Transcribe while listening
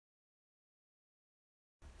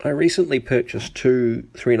I recently purchased two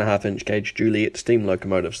 3.5-inch gauge Juliet steam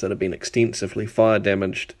locomotives that have been extensively fire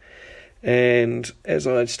damaged, and as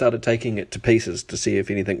I started taking it to pieces to see if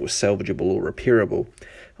anything was salvageable or repairable,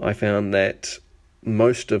 I found that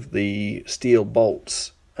most of the steel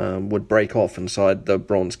bolts would break off inside the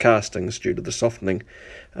bronze castings due to the softening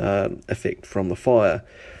effect from the fire.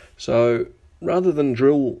 So rather than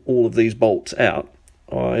drill all of these bolts out,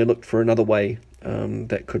 I looked for another way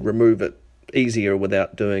that could remove it easier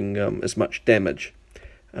without doing as much damage.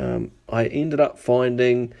 I ended up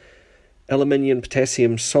finding Aluminium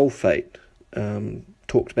Potassium Sulphate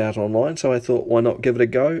talked about online, so I thought, why not give it a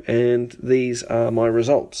go, and these are my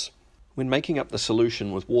results. When making up the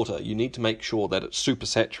solution with water, you need to make sure that it's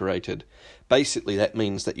supersaturated. Basically, that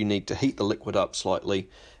means that you need to heat the liquid up slightly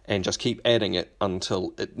and just keep adding it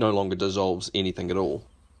until it no longer dissolves anything at all.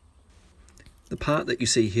 The part that you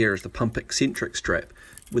see here is the pump eccentric strap,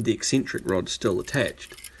 with the eccentric rod still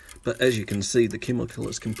attached. But as you can see, the chemical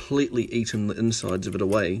has completely eaten the insides of it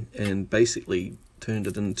away and basically turned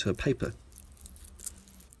it into paper.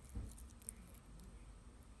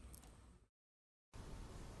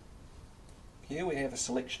 Here we have a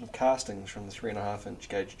selection of castings from the 3.5-inch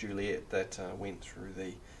gauge Juliet that went through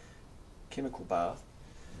the chemical bath.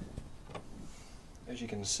 As you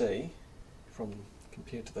can see,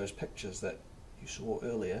 compared to those pictures that you saw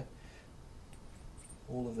earlier,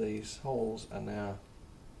 all of these holes are now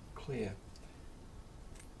clear.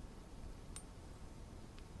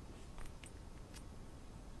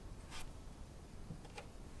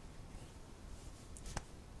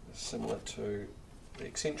 It's similar to the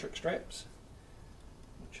eccentric straps,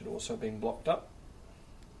 which had also been blocked up,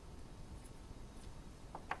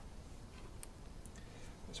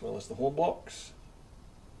 as well as the horn blocks,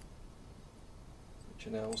 which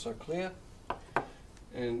are now also clear.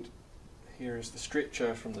 And here is the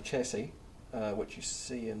stretcher from the chassis, which you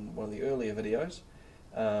see in one of the earlier videos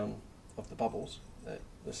of the bubbles.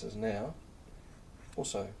 This is now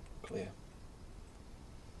also clear.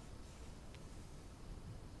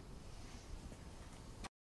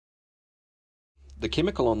 The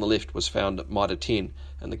chemical on the left was found at Mitre 10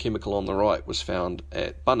 and the chemical on the right was found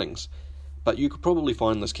at Bunnings, but you could probably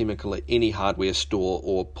find this chemical at any hardware store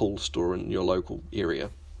or pool store in your local area.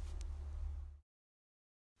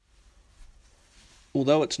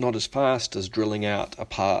 Although it's not as fast as drilling out a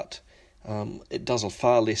part, it does a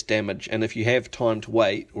far less damage, and if you have time to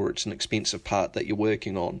wait or it's an expensive part that you're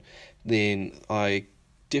working on, then I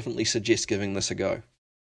definitely suggest giving this a go.